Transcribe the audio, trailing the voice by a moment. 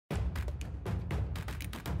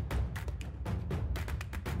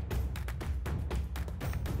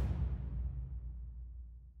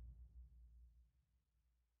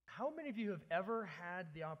many of you have ever had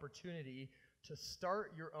the opportunity to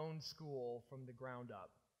start your own school from the ground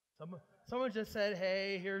up? Someone just said,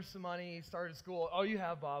 hey, here's some money, start a school. Oh, you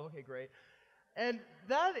have, Bob. Okay, great. And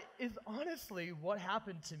that is honestly what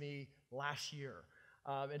happened to me last year.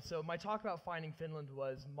 And so my talk about finding Finland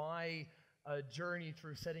was my journey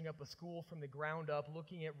through setting up a school from the ground up,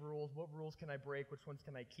 looking at rules, what rules can I break, which ones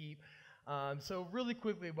can I keep. So really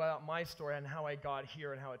quickly about my story and how I got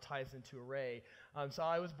here and how it ties into Array. So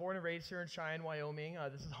I was born and raised here in Cheyenne, Wyoming.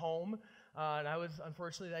 This is home. And I was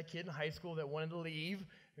unfortunately that kid in high school that wanted to leave.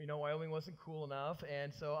 You know, Wyoming wasn't cool enough.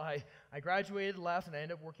 And so I graduated, left, and I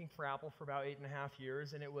ended up working for Apple for about 8.5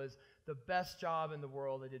 years. And it was the best job in the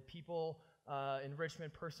world. I did people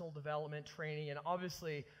enrichment, personal development, training, and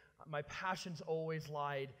obviously my passions always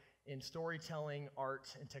lied in storytelling, art,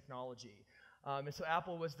 and technology. And so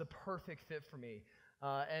Apple was the perfect fit for me.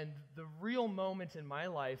 And the real moment in my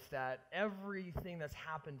life that everything that's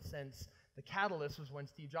happened since the catalyst was when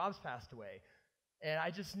Steve Jobs passed away. And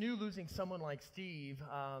I just knew losing someone like Steve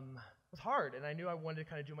was hard, and I knew I wanted to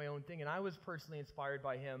kind of do my own thing. And I was personally inspired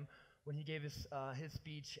by him when he gave his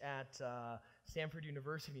speech at Stanford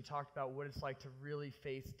University. He talked about what it's like to really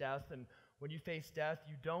face death. And when you face death,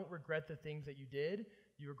 you don't regret the things that you did.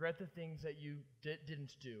 You regret the things that you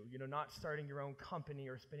didn't do. You know, not starting your own company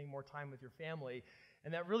or spending more time with your family.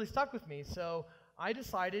 And that really stuck with me. So I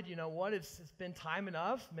decided, you know what, it's been time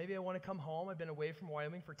enough. Maybe I want to come home. I've been away from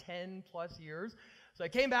Wyoming for 10 plus years. So I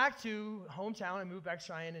came back to hometown. I moved back to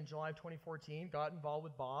Cheyenne in July of 2014, got involved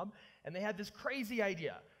with Bob, and they had this crazy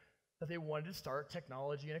idea that they wanted to start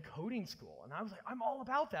technology in a coding school. And I was like, I'm all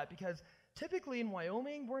about that, because typically in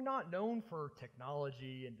Wyoming, we're not known for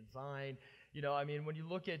technology and design. You know, I mean, when you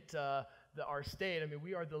look at our state, I mean,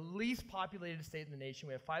 we are the least populated state in the nation.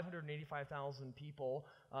 We have 585,000 people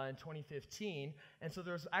in 2015, and so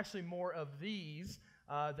there's actually more of these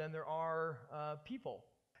than there are people.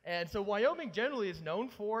 And so Wyoming generally is known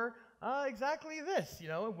for exactly this. You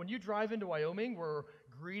know, when you drive into Wyoming, we're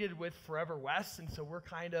greeted with Forever West, and so we're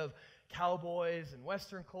kind of cowboys and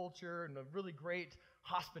Western culture and a really great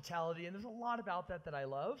hospitality, and there's a lot about that I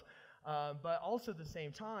love. But also at the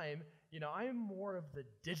same time, you know, I am more of the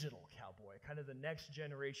digital cowboy, kind of the next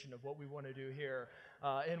generation of what we want to do here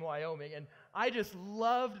in Wyoming. And I just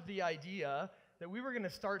loved the idea that we were going to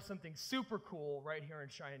start something super cool right here in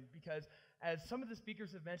Cheyenne, because as some of the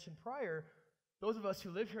speakers have mentioned prior, those of us who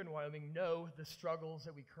live here in Wyoming know the struggles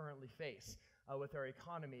that we currently face with our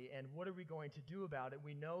economy, and what are we going to do about it?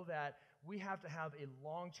 We know that we have to have a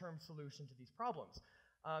long-term solution to these problems.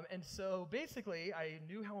 And so basically, I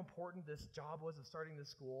knew how important this job was of starting this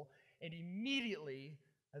school, and immediately,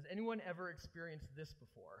 has anyone ever experienced this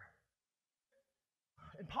before?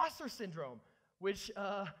 Imposter syndrome, which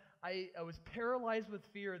I was paralyzed with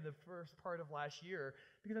fear in the first part of last year,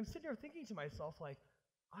 because I'm sitting there thinking to myself, like,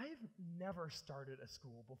 I've never started a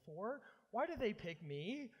school before. Why did they pick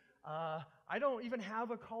me? I don't even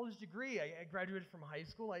have a college degree. I graduated from high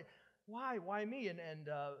school. Why me? And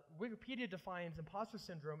Wikipedia defines imposter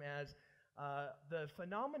syndrome as the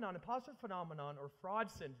imposter phenomenon or fraud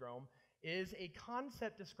syndrome is a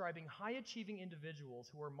concept describing high-achieving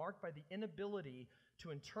individuals who are marked by the inability to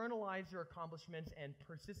internalize their accomplishments and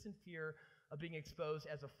persistent fear of being exposed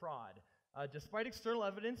as a fraud. Despite external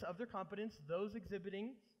evidence of their competence, those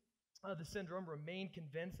exhibiting the syndrome remain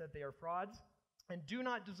convinced that they are frauds and do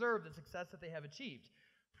not deserve the success that they have achieved.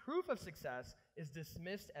 Proof of success is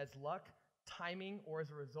dismissed as luck, timing, or as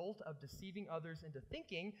a result of deceiving others into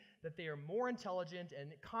thinking that they are more intelligent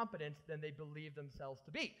and competent than they believe themselves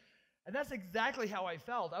to be. And that's exactly how I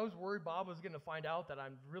felt. I was worried Bob was going to find out that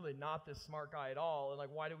I'm really not this smart guy at all, and like,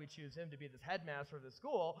 why did we choose him to be this headmaster of the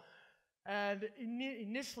school? And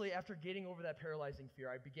initially, after getting over that paralyzing fear,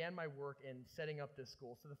 I began my work in setting up this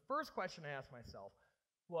school. So the first question I asked myself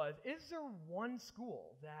was, is there one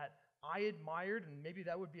school that I admired, and maybe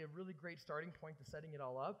that would be a really great starting point to setting it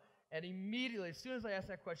all up? And immediately, as soon as I asked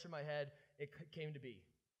that question in my head, it came to be.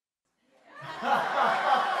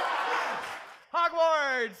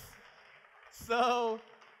 Hogwarts! So,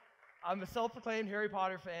 I'm a self-proclaimed Harry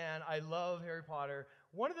Potter fan. I love Harry Potter.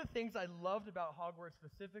 One of the things I loved about Hogwarts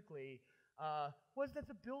specifically was that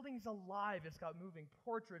the building's alive. It's got moving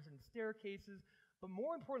portraits and staircases. But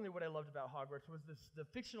more importantly, what I loved about Hogwarts was the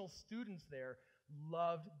fictional students there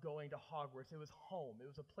loved going to Hogwarts. It was home. It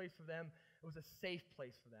was a place for them. It was a safe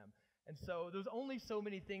place for them. And so there was only so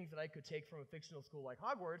many things that I could take from a fictional school like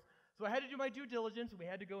Hogwarts. So I had to do my due diligence, and we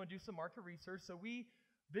had to go and do some market research. So we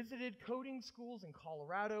visited coding schools in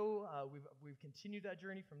Colorado. We've continued that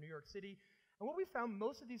journey from New York City. And what we found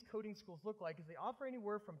most of these coding schools look like is they offer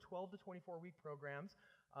anywhere from 12 to 24-week programs.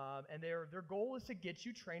 And their goal is to get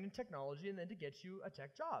you trained in technology and then to get you a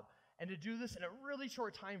tech job. And to do this in a really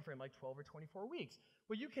short time frame, like 12 or 24 weeks.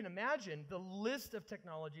 Well, you can imagine the list of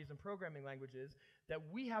technologies and programming languages that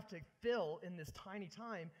we have to fill in this tiny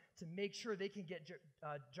time to make sure they can get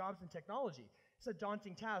jobs in technology. It's a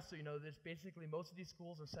daunting task. So, there's basically most of these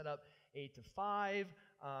schools are set up 8 to 5.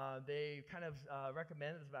 They kind of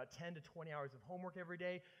recommend there's about 10 to 20 hours of homework every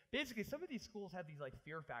day. Basically, some of these schools have these like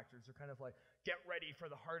fear factors. They're kind of like, get ready for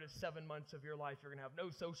the hardest 7 months of your life. You're going to have no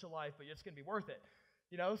social life, but it's going to be worth it.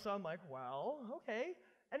 So I'm like, well, okay.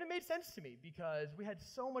 And it made sense to me because we had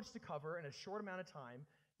so much to cover in a short amount of time.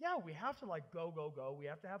 Yeah, we have to go. We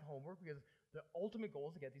have to have homework because the ultimate goal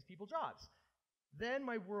is to get these people jobs. Then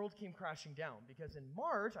my world came crashing down because in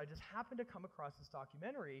March, I just happened to come across this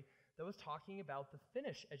documentary that was talking about the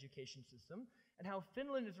Finnish education system and how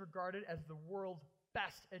Finland is regarded as the world's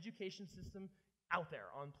best education system out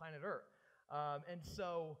there on planet Earth. And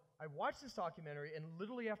so I watched this documentary, and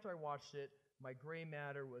literally after I watched it, my gray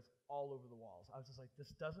matter was all over the walls. I was just like, this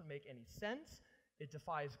doesn't make any sense. It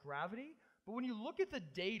defies gravity. But when you look at the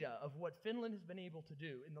data of what Finland has been able to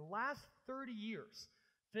do, in the last 30 years,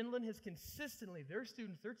 Finland has consistently, their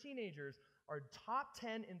students, their teenagers, are top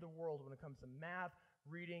 10 in the world when it comes to math,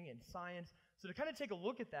 reading, and science. So to kind of take a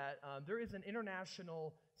look at that, there is an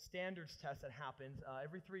international standards test that happens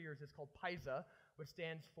every 3 years. It's called PISA, which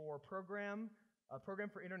stands for Program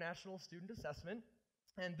for International Student Assessment.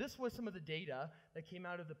 And this was some of the data that came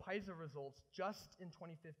out of the PISA results just in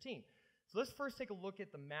 2015. So let's first take a look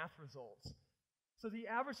at the math results. So the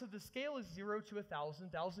average of the scale is 0 to 1,000,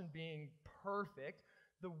 1,000 being perfect.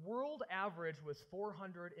 The world average was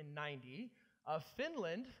 490.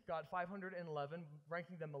 Finland got 511,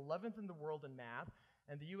 ranking them 11th in the world in math,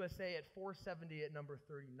 and the USA at 470 at number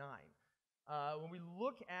 39. When we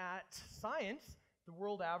look at science, the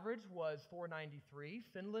world average was 493.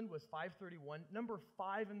 Finland was 531, number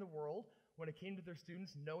 5 in the world when it came to their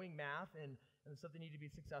students knowing math and the stuff they need to be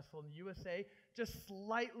successful. In the USA, just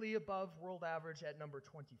slightly above world average at number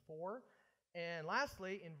 24. And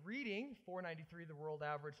lastly, in reading, 493 the world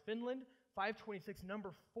average. Finland, 526,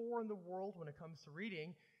 number 4 in the world when it comes to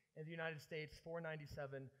reading. In the United States,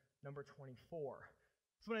 497, number 24.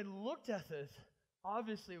 So when I looked at this,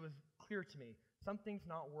 obviously it was clear to me, something's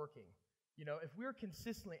not working. If we're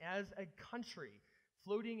consistently, as a country,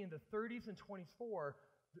 floating in the 30s and 24,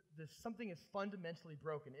 something is fundamentally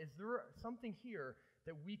broken. Is there something here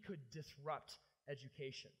that we could disrupt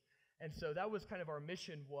education? And so that was kind of our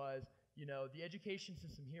mission was, the education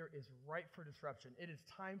system here is ripe for disruption. It is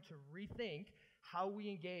time to rethink how we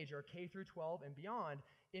engage our K through 12 and beyond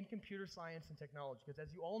in computer science and technology. Because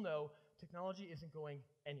as you all know, technology isn't going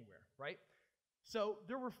anywhere, right? So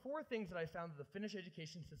there were 4 things that I found that the Finnish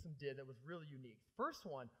education system did that was really unique. First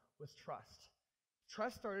one was trust.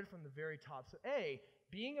 Trust started from the very top. So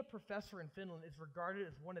being a professor in Finland is regarded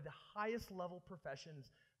as one of the highest level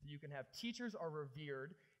professions that you can have. Teachers are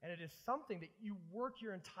revered, and it is something that you work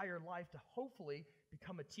your entire life to hopefully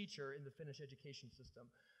become a teacher in the Finnish education system.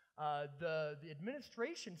 The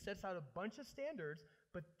administration sets out a bunch of standards,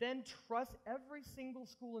 but then trusts every single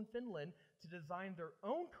school in Finland to design their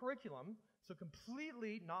own curriculum, so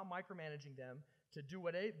completely not micromanaging them to do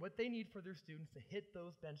what they need for their students to hit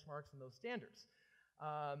those benchmarks and those standards.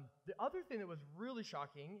 The other thing that was really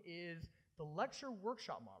shocking is the lecture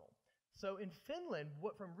workshop model. So in Finland,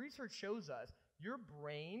 what from research shows us, your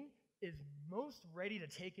brain is most ready to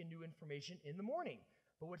take in new information in the morning.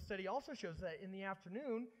 But what study also shows that in the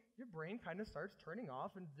afternoon, your brain kind of starts turning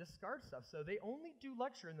off and discards stuff. So they only do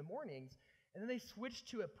lecture in the mornings, and then they switch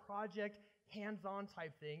to a project, hands-on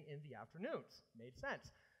type thing in the afternoons. Made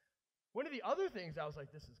sense. One of the other things I was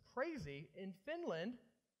like, this is crazy. In Finland,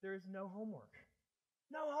 there is no homework.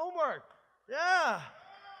 No homework. Yeah.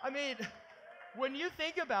 I mean, when you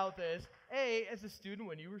think about this, as a student,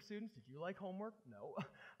 when you were students, did you like homework? No.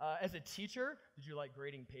 As a teacher, did you like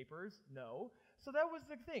grading papers? No. So that was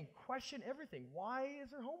the thing. Question everything. Why is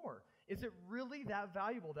there homework? Is it really that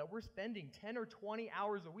valuable that we're spending 10 or 20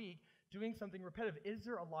 hours a week doing something repetitive? Is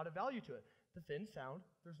there a lot of value to it? The Finns found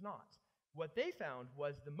there's not. What they found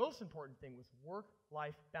was the most important thing was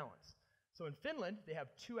work-life balance. So in Finland, they have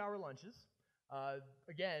 2-hour lunches.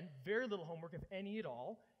 Again, very little homework, if any at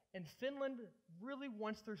all. And Finland really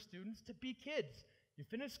wants their students to be kids. You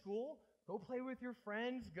finish school, go play with your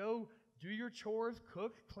friends, go do your chores,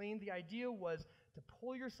 cook, clean. The idea was to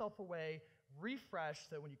pull yourself away, refresh, so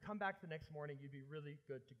that when you come back the next morning, you'd be really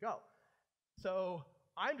good to go. So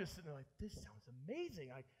I'm just sitting there like, this sounds amazing.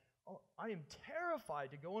 I am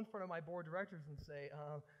terrified to go in front of my board of directors and say,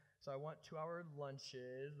 so I want 2-hour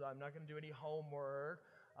lunches. I'm not going to do any homework.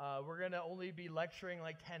 We're going to only be lecturing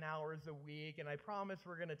like 10 hours a week, and I promise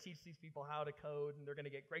we're going to teach these people how to code, and they're going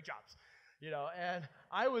to get great jobs. And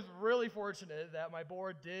I was really fortunate that my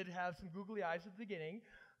board did have some googly eyes at the beginning,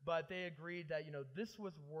 but they agreed that, this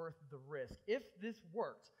was worth the risk. If this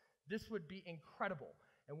worked, this would be incredible.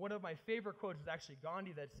 And one of my favorite quotes is actually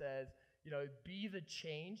Gandhi that says, be the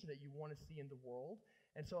change that you want to see in the world.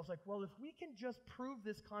 And so I was like, well, if we can just prove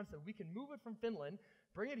this concept, we can move it from Finland,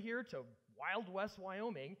 bring it here to Wild West,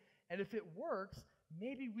 Wyoming, and if it works,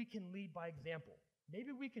 maybe we can lead by example.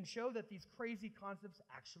 Maybe we can show that these crazy concepts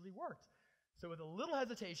actually worked. So with a little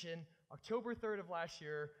hesitation, October 3rd of last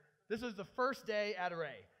year, this was the first day at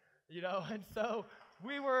Array, and so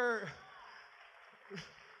we were,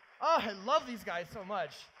 I love these guys so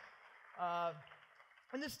much.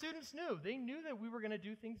 And the students knew. They knew that we were going to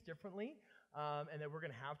do things differently, and that we're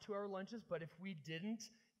going to have 2-hour lunches, but if we didn't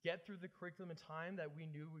get through the curriculum in time that we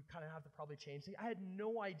knew we'd kind of have to probably change things, I had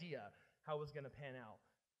no idea how it was going to pan out.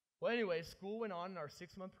 Well, anyway, school went on in our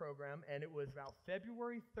 6-month program, and it was about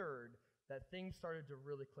February 3rd that things started to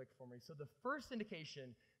really click for me. So the first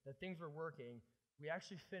indication that things were working, we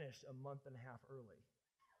actually finished a month and a half early.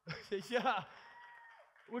 Yeah,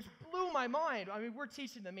 which blew my mind. I mean, we're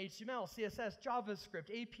teaching them HTML, CSS, JavaScript,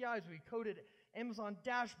 APIs. We coded Amazon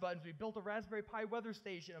Dash buttons. We built a Raspberry Pi weather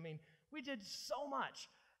station. I mean, we did so much.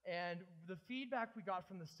 And the feedback we got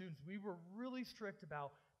from the students, we were really strict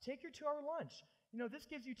about, take your 2-hour lunch. This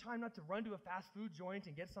gives you time not to run to a fast food joint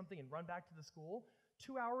and get something and run back to the school.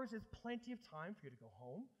 2 hours is plenty of time for you to go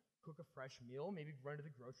home, cook a fresh meal, maybe run to the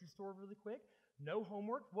grocery store really quick. No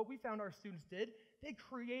homework. What we found our students did, they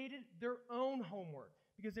created their own homework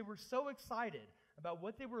because they were so excited about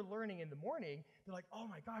what they were learning in the morning. They're like, oh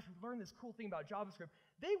my gosh, we learned this cool thing about JavaScript.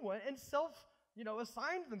 They went and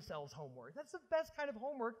assigned themselves homework. That's the best kind of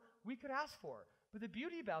homework we could ask for. But the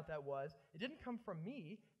beauty about that was it didn't come from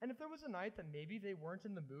me, and if there was a night that maybe they weren't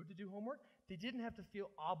in the mood to do homework, they didn't have to feel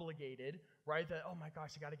obligated, right, that, oh my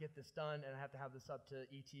gosh, I got to get this done, and I have to have this up to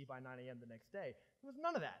ET by 9 a.m. the next day. There was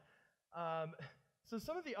none of that. So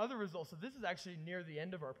some of the other results, so this is actually near the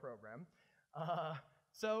end of our program.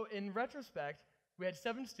 So in retrospect, we had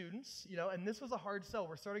 7 students, and this was a hard sell.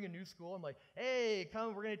 We're starting a new school. I'm like, hey,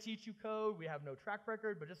 come, we're going to teach you code. We have no track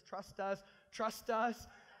record, but just trust us.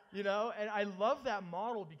 And I love that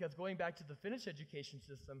model because going back to the Finnish education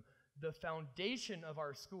system, the foundation of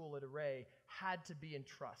our school at Array had to be in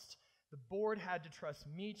trust. The board had to trust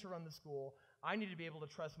me to run the school. I needed to be able to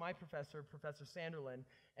trust my professor, Professor Sanderlin,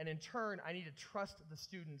 and in turn, I need to trust the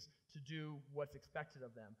students to do what's expected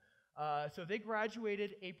of them. So they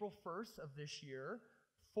graduated April 1st of this year.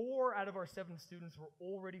 4 out of our 7 students were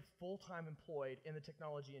already full-time employed in the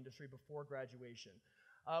technology industry before graduation,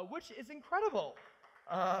 which is incredible.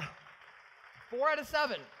 4 out of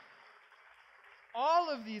 7. All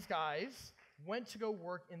of these guys went to go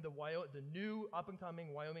work in the new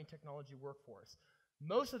up-and-coming Wyoming technology workforce.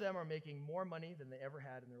 Most of them are making more money than they ever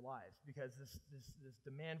had in their lives because this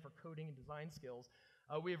demand for coding and design skills.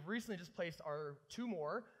 We have recently just placed our 2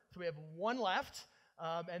 more, so we have 1 left,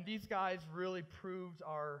 and these guys really proved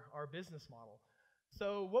our business model.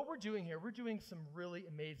 So what we're doing here, we're doing some really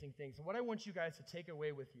amazing things. And what I want you guys to take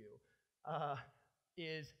away with you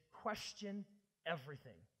is question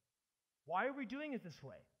everything. Why are we doing it this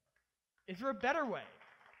way? Is there a better way?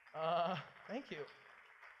 Thank you.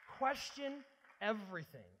 Question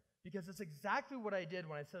everything, because it's exactly what I did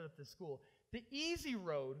when I set up this school. The easy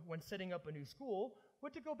road when setting up a new school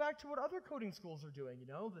was to go back to what other coding schools are doing,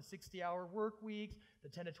 the 60-hour work weeks, the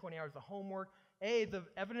 10 to 20 hours of homework. The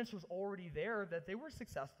evidence was already there that they were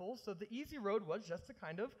successful, so the easy road was just to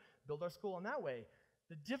kind of build our school in that way.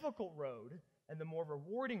 The difficult road and the more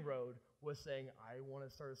rewarding road was saying, I want to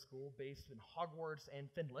start a school based in Hogwarts and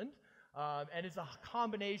Finland, and it's a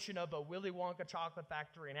combination of a Willy Wonka chocolate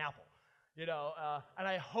factory and Apple, and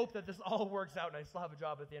I hope that this all works out and I still have a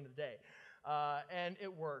job at the end of the day. And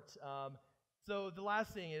it worked. So the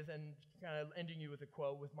last thing is, and kind of ending you with a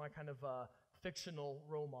quote with my kind of fictional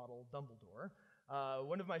role model, Dumbledore.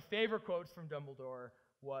 One of my favorite quotes from Dumbledore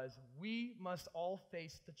was, we must all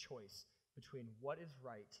face the choice between what is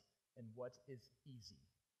right and what is easy.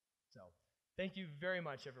 So thank you very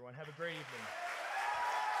much, everyone. Have a great evening.